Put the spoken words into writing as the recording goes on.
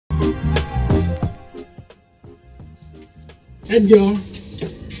Head girl.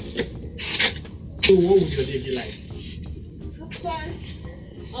 So what would your day be like? Of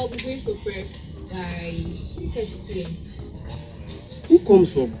course, I'll be going for prep by 30 p.m. Who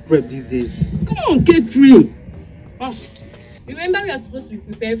comes for prep these days? Come on, catering. Ah, Remember, we are supposed to be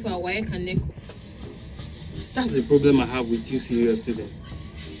prepared for our WAEC and NECO. that's the problem I have with you serious students.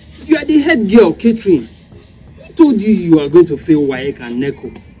 You are the head girl, catering. Who told you are going to fail WAEC and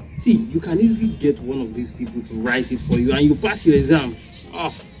NECO? See, you can easily get one of these people to write it for you and you pass your exams.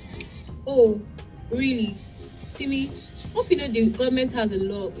 Ah. Oh, really? Timi, hope you know the government has a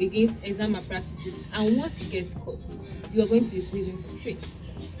law against exam malpractices, and once you get caught, you are going to be prison straight.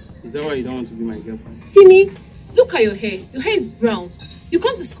 Is that why you don't want to be my girlfriend? Timi, look at your hair. Your hair is brown. You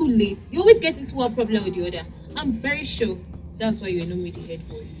come to school late. You always get into one problem with the other. I'm very sure that's why you are not made the head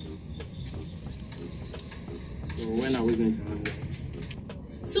boy. So when are we going to hang out?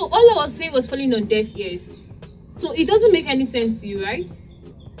 So all I was saying was falling on deaf ears. So it doesn't make any sense to you, right?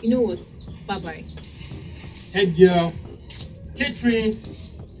 You know what? Bye-bye. Head girl, catering.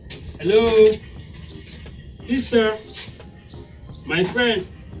 Hello, sister, my friend.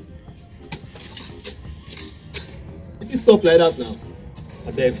 It is up like that now.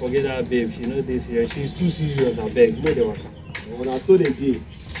 I beg, forget that babe. She know this here. She's too serious. I beg, make the waka. When I saw the day.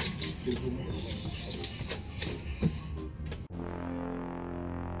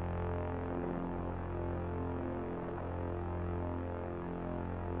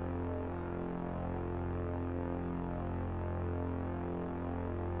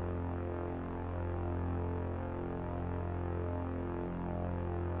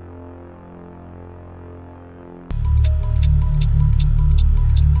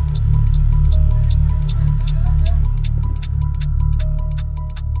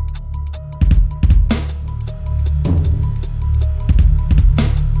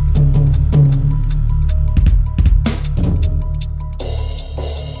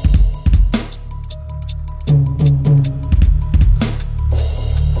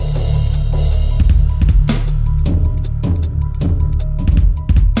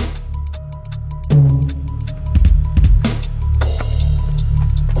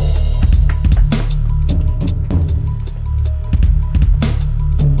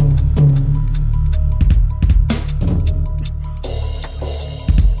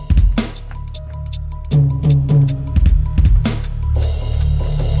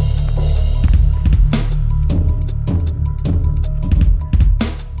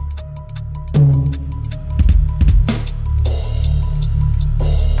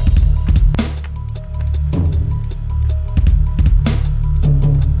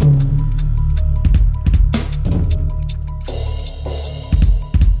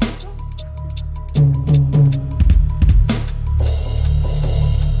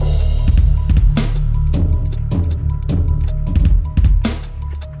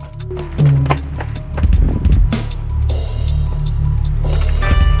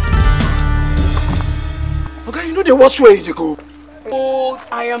 Which way did you go? Oh,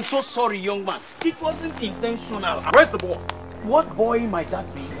 I am so sorry, young man. It wasn't intentional. Where's the boy? What boy might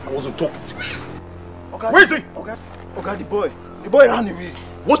that be? I wasn't talking to you. Okay. Where is he? Okay. Okay, the boy. The boy ran away.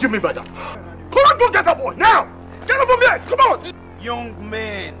 What do you mean by that? Come on, go get that boy now! Get him from here! Come on!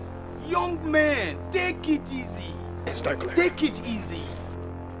 Young man, take it easy. Take it easy.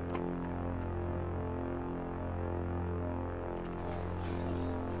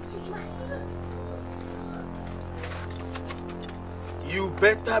 You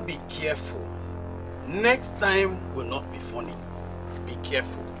better be careful. Next time will not be funny. Be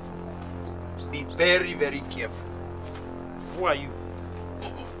careful. Be very, very careful. Who are you?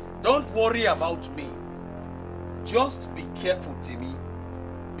 Don't worry about me. Just be careful, Timi.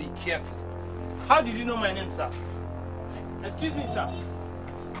 Be careful. How did you know my name, sir? Excuse me, sir.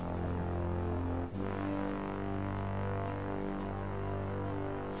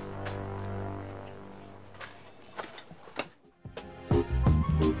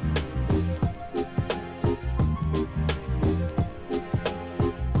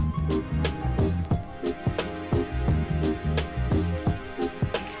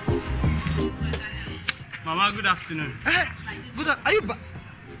 Mama, good afternoon. Are you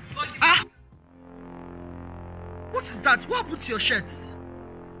Ah! What is that? What happened to your shirt?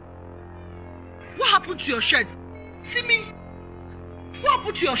 What happened to your shirt? Timi! What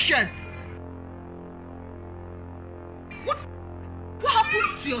happened to your shirt? What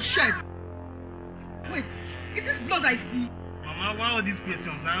happened to your shirt? Wait, is this blood I see? Mama, why all these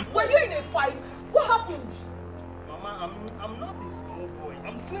questions, man? Were you in a fight? What happened? Mama, I'm not a small boy.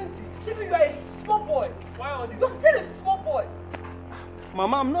 I'm 20. Timi, you are a small boy. Why all these? You're still a small boy.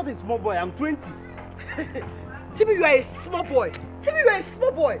 Mama, I'm not a small boy. I'm 20. Timi, you are a small boy. Timi, you are a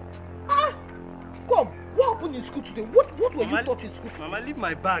small boy. Ah, come. What happened in school today? What were you taught in school today? Mama, leave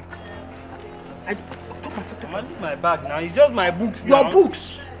my bag. Come Mama, leave my bag now. It's just my books now. Your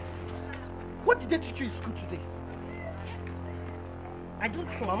books. What did they teach you in school today? I don't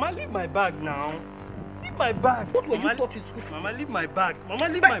trust. Mama, leave my bag now. Leave my bag. What were you taught in school today? Mama, leave my bag. Mama,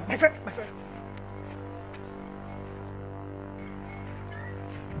 leave my bag. My friend.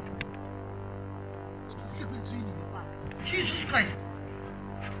 What is secret doing in your bag? Jesus Christ.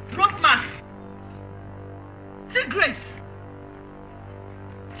 Road mass. Cigarettes.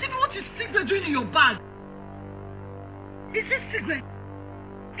 Timi, what is cigarette doing in your bag? Is this cigarette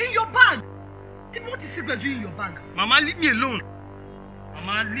in your bag? Timi, what is cigarette doing in your bag? Mama, leave me alone.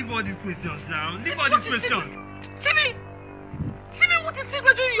 Mama, leave all these questions now. Leave all these questions. Timi, what is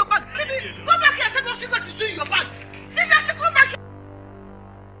cigarette doing in your bag? Timi, come back here and say what cigarette is doing in your bag. Timi, I say come back here.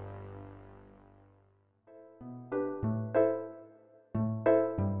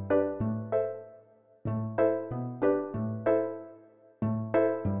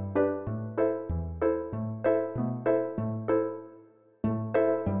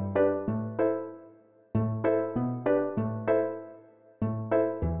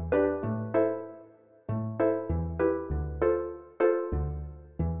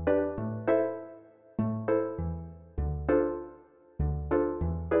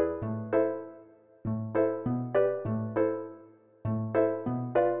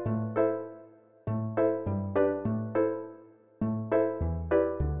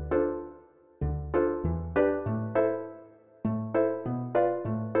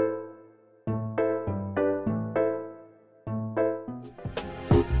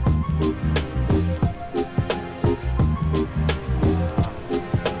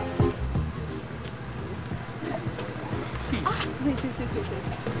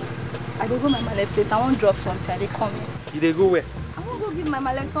 I dey go my Malay place. I wan drop something. They come. You dey go where? I wan go give my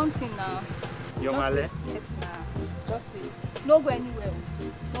Malay something now. Your Malay? Yes, now. Just wait. No go anywhere.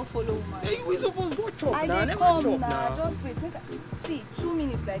 No follow woman. Hey, we supposed go chop I now. dey come now. Just wait. See, 2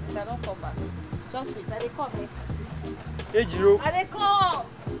 minutes like this. I don't come back. Just wait. I dey come. Hey, Jiro. I dey come.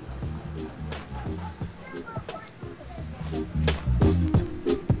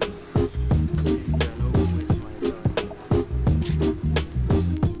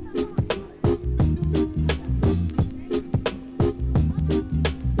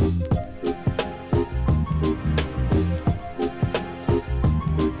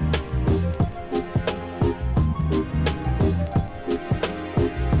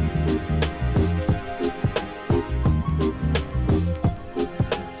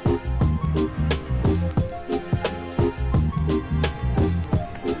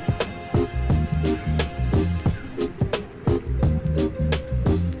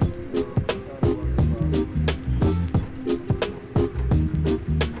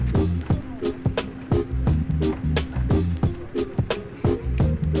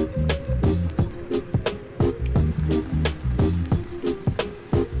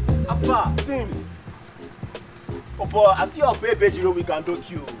 Timi. Oh boy, I see your baby Jiro we can do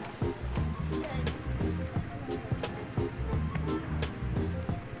you.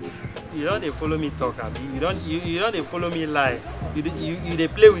 You don't dey follow me talk, Abi. You don't dey follow me lie. You dey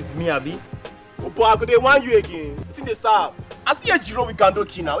play with me, Abi. Oh boy, I go dey want you again. Wetin dey serve? I see a Jiro we can do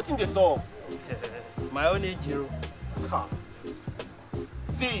you now. Wetin dey solve? My own age, Jiro.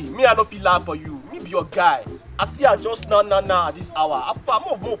 See, me I no fit laugh for you. Me be your guy. I see her just now at this hour.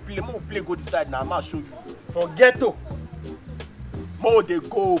 After more play go decide now. I'ma show you. Forget to. More they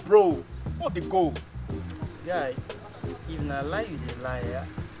go, bro. More they go. Guy, if na lie you dey lie, yeah,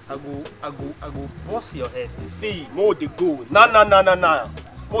 I go bust your head. See, more they go. Nah.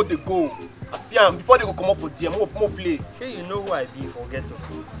 More they go. I see am before they go come up for there. More play. Sure, you know who I be. Forget to.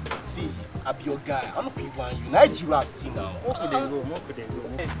 See, I be your guy. I no fit want you. Now Jiro I see now. More could they go.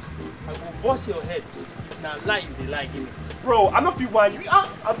 I go bust your head. If na lie you dey lie, give me. Bro, I no fit want you.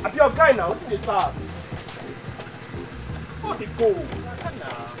 I be your guy now. Wetin dey serve? More they go. Nah.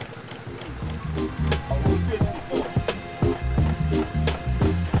 I will say this one.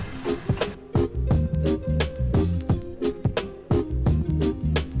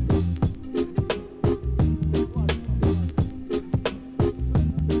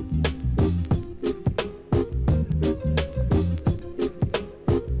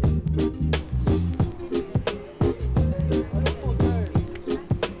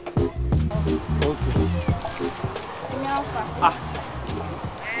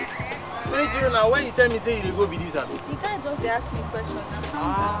 Now when you tell me say you dey go be this, Abi? You can't just ask me question.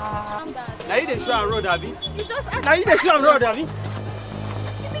 Now calm down. Now you dey show am road, Abi? You just ask Now you dey show am road, Abi?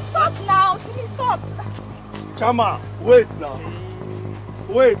 Timi, stop now. Timi, Stop! Chama, wait now.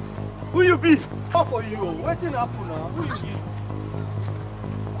 Wait. Who you be? How for you? Waiting happen now. Who you be?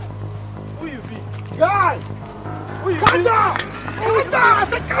 Who you be? Guy! Who you be? Kanda! Kanda! I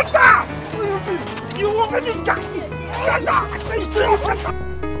said Kanda! Who you be? You want this guy? Kanda! I said you say Kanda!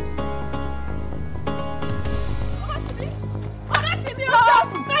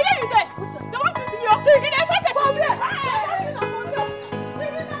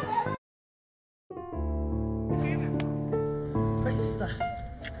 My sister,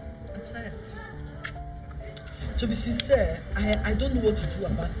 I'm tired. To be sincere, I don't know what to do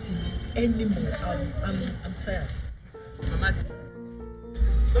about Timi anymore. I'm tired. Mama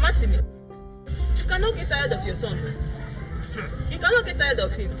Timi, you cannot get tired of your son. You cannot get tired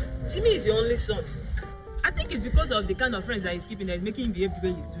of him. Timi is your only son. I think it's because of the kind of friends that he's keeping that is making him behave the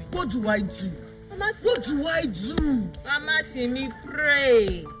way he's doing. What do I do? Mama, What do I do? Mama Timi,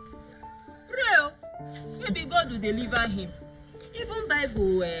 pray. Pray. Oh. Maybe God will deliver him. Even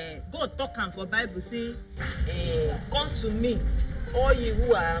Bible, God talk am for Bible say, come to me, all you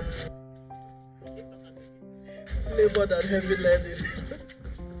who are Labor and heavy learning.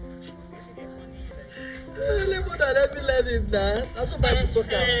 Labor and heavy learning now. That's what Bible talk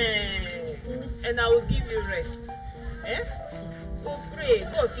about. And I will give you rest. So pray,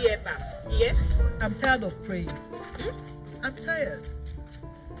 go fear back. Yeah? I'm tired of praying. I'm tired.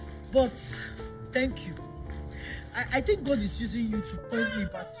 But thank you. I think God is using you to point me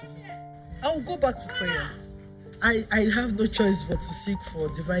back to Him. I will go back to prayers. I have no choice but to seek for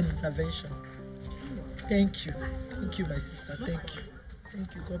divine intervention. Thank you. Thank you, my sister. Thank you.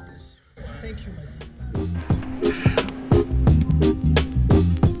 Thank you. God bless you. Thank you, my sister.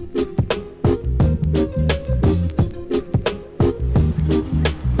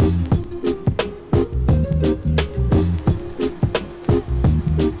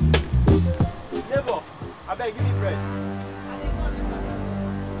 Neighbor, I beg, give me bread.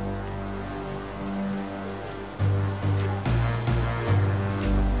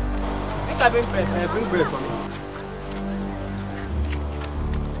 I bring bread. Bring bread for me.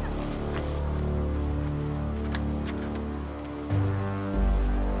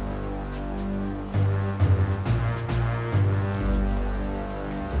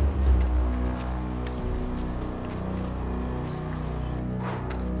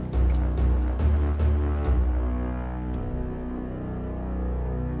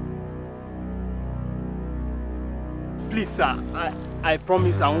 Please, sir, I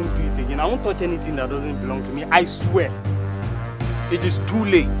promise I won't do it again. I won't touch anything that doesn't belong to me. I swear. It is too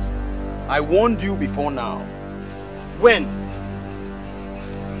late. I warned you before now. When?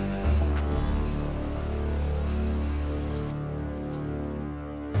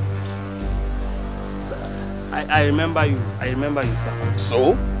 Sir, I remember you. I remember you, sir.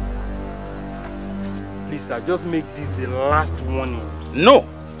 So? Please, sir, just make this the last warning. No.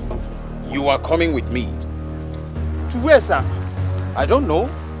 You are coming with me. To where, sir? I don't know.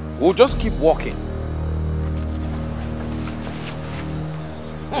 We'll just keep walking.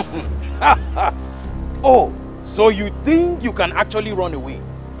 Oh, so you think you can actually run away?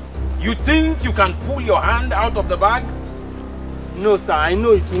 You think you can pull your hand out of the bag? No, sir, I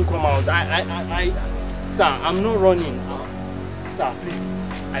know it won't come out. Sir, I'm not running. Sir, please,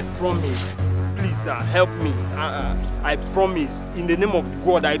 I promise. Please, sir, help me. I promise. In the name of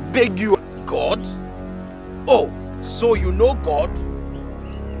God, I beg you. God? Oh, so you know God?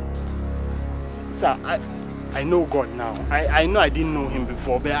 Sir, I know God now. I know I didn't know him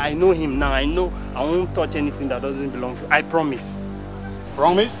before, but I know him now. I know I won't touch anything that doesn't belong to. I promise.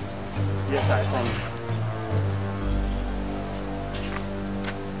 Promise? Yes, I promise.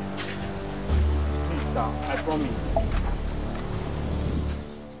 Please, sir, I promise.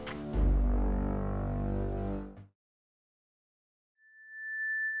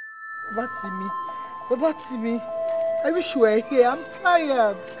 Baba Timi, I wish you were here. I'm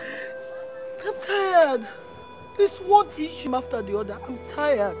tired. This one issue after the other. I'm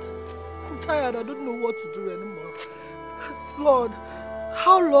tired. I don't know what to do anymore. Lord,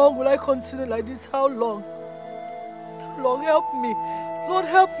 how long will I continue like this? How long? Help me. Lord,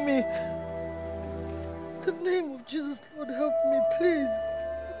 help me. In the name of Jesus, Lord, help me, please.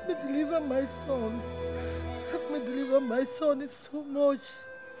 Help me deliver my son. Help me deliver my son. It's so much.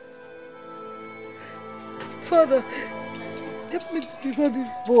 Father, help me deliver this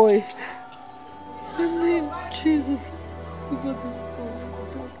boy. In the name of Jesus, deliver this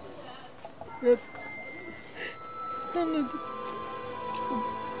boy. Help.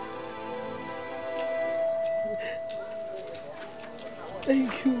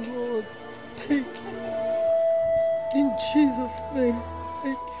 Thank you, Lord. Thank you. In Jesus' name,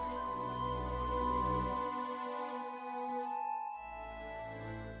 thank you.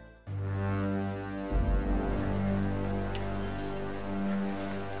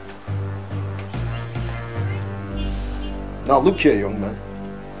 Now look here, young man.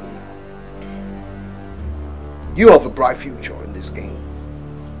 You have a bright future in this game.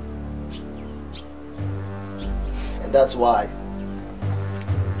 And that's why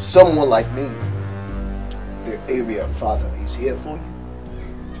someone like me, the area father, is here for you.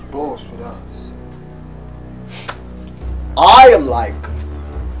 Boss, with that. I am like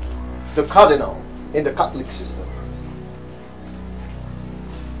the cardinal in the Catholic system,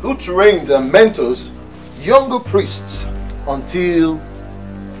 who trains and mentors younger priests until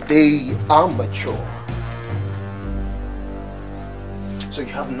they are mature. So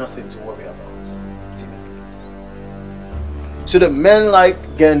you have nothing to worry about, Timi. So the men like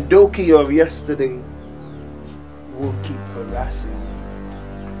Gandoki of yesterday will keep harassing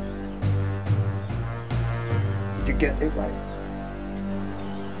you. You get it right?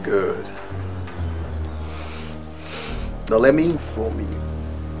 Good. Now let me inform you.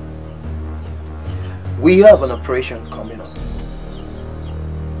 We have an operation coming up.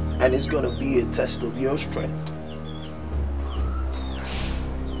 And it's going to be a test of your strength.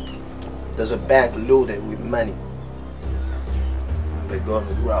 There's a bag loaded with money. We're going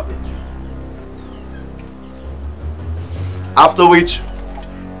to grab it. After which,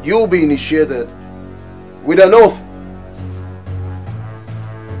 you'll be initiated with an oath.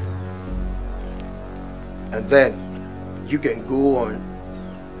 And then you can go on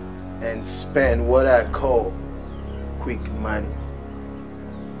and spend what I call quick money.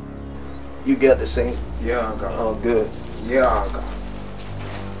 You get the same? Yeah, I got it. Oh, good. Yeah, I got it.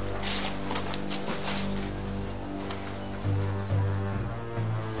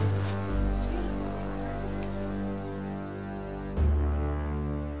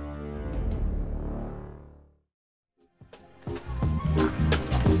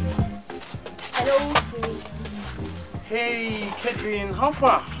 Hello, Timi. Hey, Catherine, how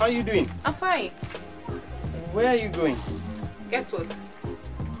far? How are you doing? I'm fine. Where are you going? Guess what?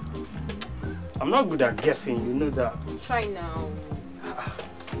 I'm not good at guessing, you know that. Try now.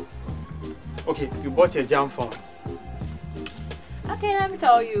 Okay, you bought your jam phone. Okay, let me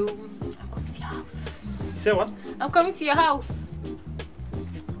tell you. I'm coming to your house. You say what? I'm coming to your house.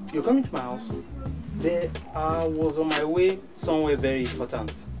 You're coming to my house? I was on my way somewhere very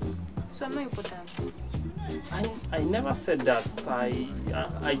important. So I'm not important. I never said that.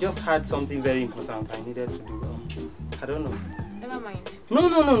 I just had something very important I needed to do. I don't know. Never mind.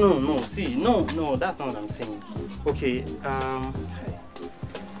 No. See, no, that's not what I'm saying. Okay,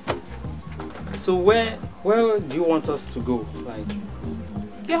 so where do you want us to go? Like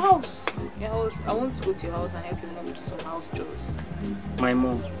Your house. Your house. I want to go to your house and help your mom do some house chores. my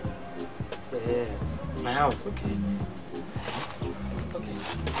mom. Yeah, my house. Okay. Okay.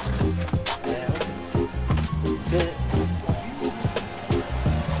 Yeah. Okay.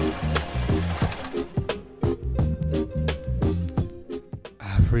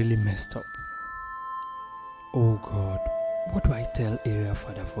 I've really messed up. Oh God, what do I tell area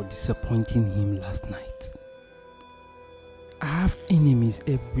father for disappointing him last night? I have enemies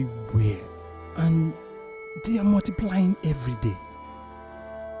everywhere and they are multiplying every day.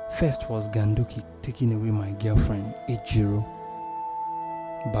 First was Gandoki taking away my girlfriend, Ejiro.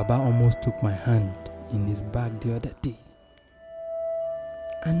 Baba almost took my hand in his bag the other day.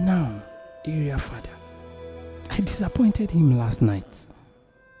 And now, area father. I disappointed him last night.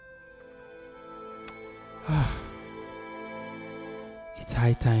 It's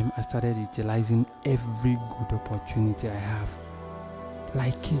high time I started utilizing every good opportunity I have.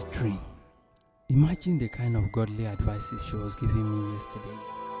 Like catering. Imagine the kind of godly advices she was giving me yesterday.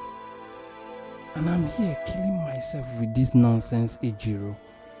 And I'm here killing myself with this nonsense, Ejiro.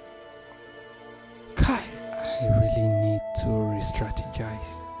 Kai, I really need to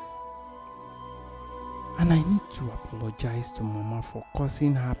re-strategize. And I need to apologize to Mama for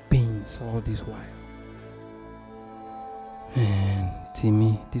causing her pains all this while. And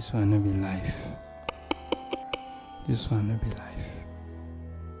Timi, this one will be life. This one will be life.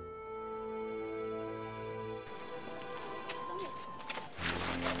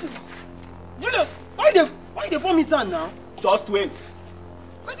 Julius, why they pour me sand now? Just wait.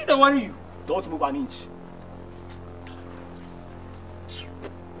 Why did they worry you? Don't move an inch.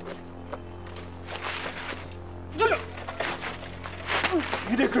 Julius!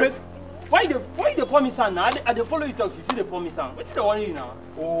 You the grace? Why they pour me sand now? I they follow you talk, you see they pour me sand. Why did they worry you now?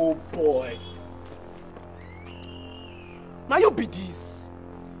 Oh boy. Now you be this.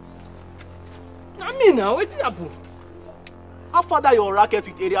 I mean now, what's happen? How father your racket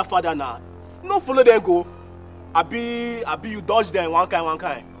with area father now? No follow them go. Abi you dodge them one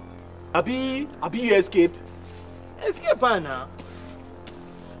kind. Abi you escape. Escape now.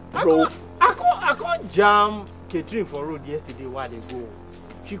 Bro. I can't jam Catherine for road yesterday while they go.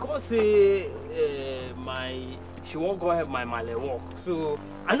 She can't say she won't go help my male work. So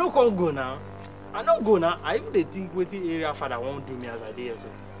I no can't go now. I don't go now. I even think waiting area father won't do me as I did so.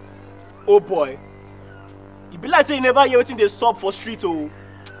 Oh boy. You be like say you never hear wetin dey sup for street oh.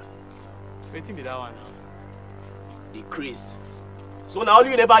 Waiting be that one now. Dey craze. So now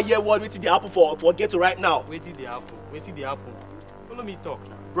only you never hear word wetin dey happen for Ghetto right now. Waiting they happen. Waiting they happen. Follow me talk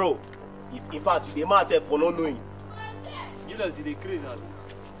now. Bro, if in fact you dey mad sef for not knowing. You know see they crazy now.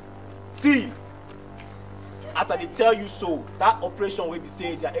 See, as I dey tell you so, that operation wey be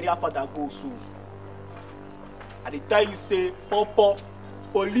say their area father go so. I dey tell you say Popo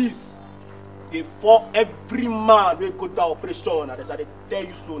police dey for every man wey go that operation, and as I dey tell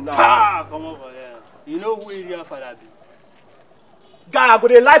you so now. Ah, come over there. You know who area father be? Guy, I go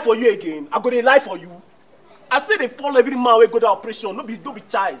dey lie for you again. I go dey lie for you. I say they follow every man wey go that operation. No be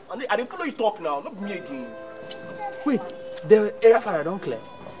choice. And I dey follow you talk now. No be me again. Wait, the area father don't clear.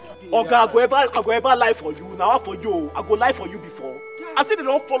 Okay, I go ever lie for you. Now for you, I go lie for you before. I say they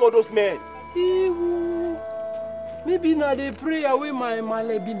don't follow those men. Maybe now they pray away my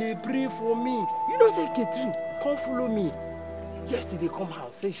male been they pray for me. You know say Catherine, come follow me. Yesterday come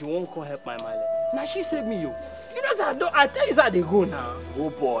house, say she won't come help my male. Now she saved me yo. You know say I tell you how they go now.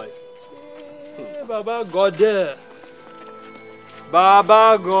 Oh boy. Hey, Baba God there.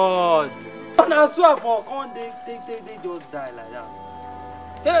 Baba God. And I swear for can't they just die like that.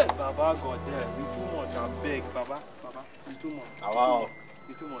 Hey, Baba God there. You too much, I beg, Baba. You too much. Oh, wow.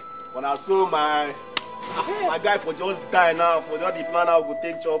 You too much. When I saw my guy for just die now, for just the plan I go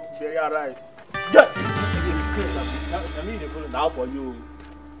take chop burial rice. Now for you.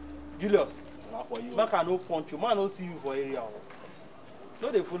 Julius. Now for you. Man can no punch you. Man don't see you for area.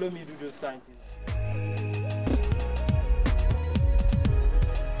 No, they follow me do those kind of things.